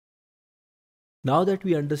Now that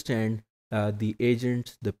we understand the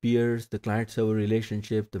agents, the peers, the client-server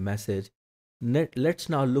relationship, the message, let's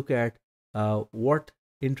now look at what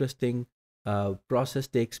interesting process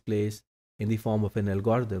takes place in the form of an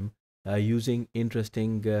algorithm using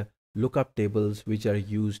interesting lookup tables which are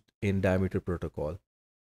used in diameter protocol.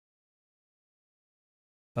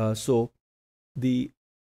 So the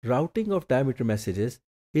routing of diameter messages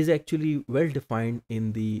is actually well defined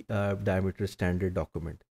in the diameter standard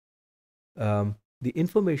document. The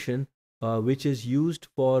information which is used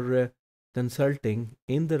for consulting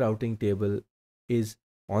in the routing table is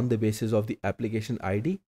on the basis of the application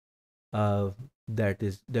ID. That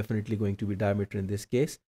is definitely going to be diameter in this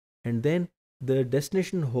case. And then the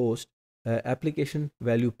destination host application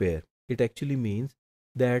value pair. It actually means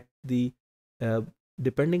that the uh,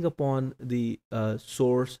 depending upon the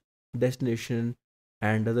source, destination,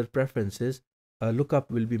 and other preferences, a lookup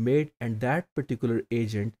will be made, and that particular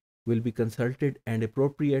agent will be consulted and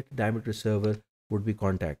appropriate diameter server would be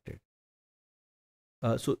contacted.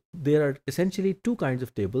 So there are essentially two kinds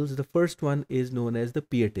of tables. The first one is known as the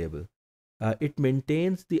peer table. It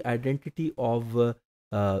maintains the identity of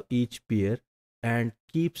each peer and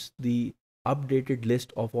keeps the updated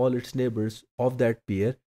list of all its neighbors of that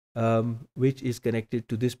peer, which is connected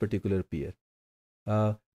to this particular peer.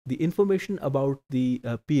 Uh, the information about the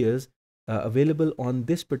peers available on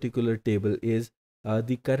this particular table is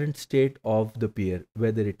the current state of the peer,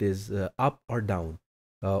 whether it is up or down,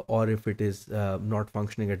 or if it is not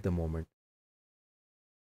functioning at the moment.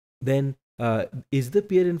 Then, is the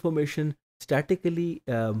peer information statically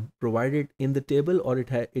provided in the table, or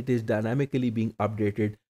it is dynamically being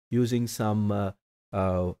updated using some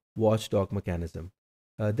watchdog mechanism?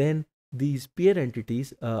 Then these peer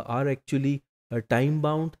entities are actually time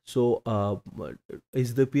bound. So,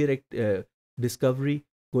 is the peer discovery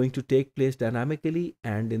going to take place dynamically?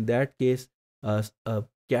 And in that case, a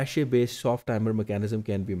cache based soft timer mechanism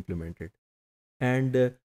can be implemented.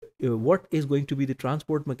 And what is going to be the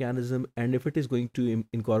transport mechanism, and if it is going to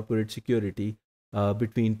incorporate security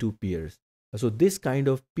between two peers. So this kind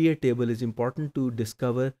of peer table is important to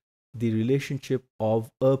discover the relationship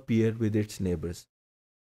of a peer with its neighbors.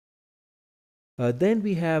 Then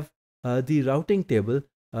we have the routing table,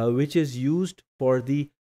 which is used for the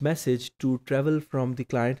message to travel from the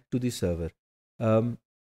client to the server. Um,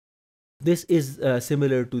 this is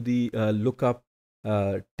similar to the lookup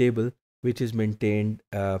table, which is maintained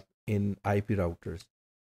in IP routers.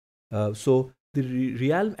 So the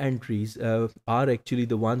realm entries are actually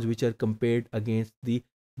the ones which are compared against the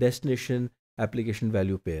destination application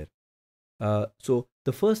value pair. So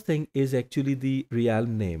the first thing is actually the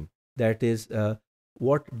realm name. That is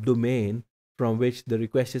what domain from which the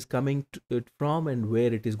request is coming to it from and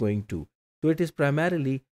where it is going to. So it is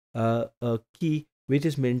primarily a key which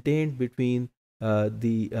is maintained between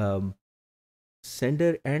the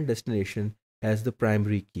sender and destination as the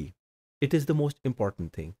primary key. It is the most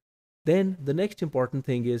important thing. Then the next important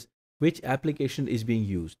thing is which application is being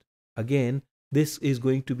used. Again, this is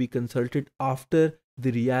going to be consulted after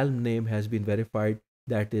the realm name has been verified.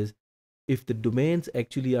 That is, if the domains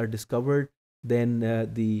actually are discovered, then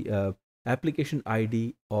the application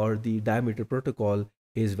ID or the diameter protocol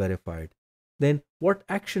is verified. Then what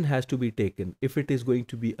action has to be taken, if it is going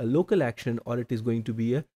to be a local action or it is going to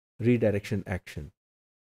be a redirection action.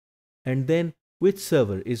 And then which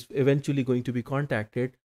server is eventually going to be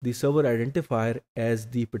contacted, the server identifier as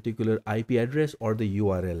the particular IP address or the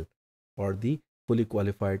URL or the fully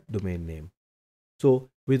qualified domain name. So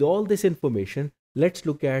with all this information, let's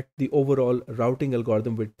look at the overall routing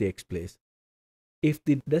algorithm which takes place. If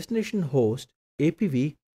the destination host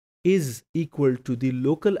APV is equal to the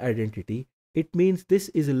local identity, it means this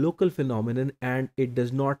is a local phenomenon and it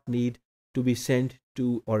does not need to be sent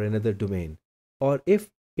to or another domain. Or if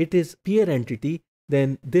it is peer entity,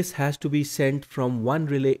 then this has to be sent from one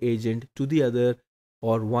relay agent to the other,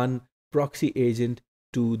 or one proxy agent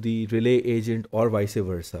to the relay agent, or vice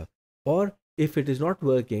versa. Or if it is not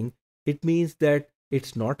working, it means that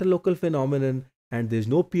it's not a local phenomenon and there's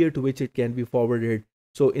no peer to which it can be forwarded.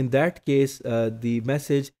 So in that case, the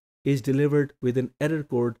message is delivered with an error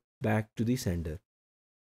code back to the sender.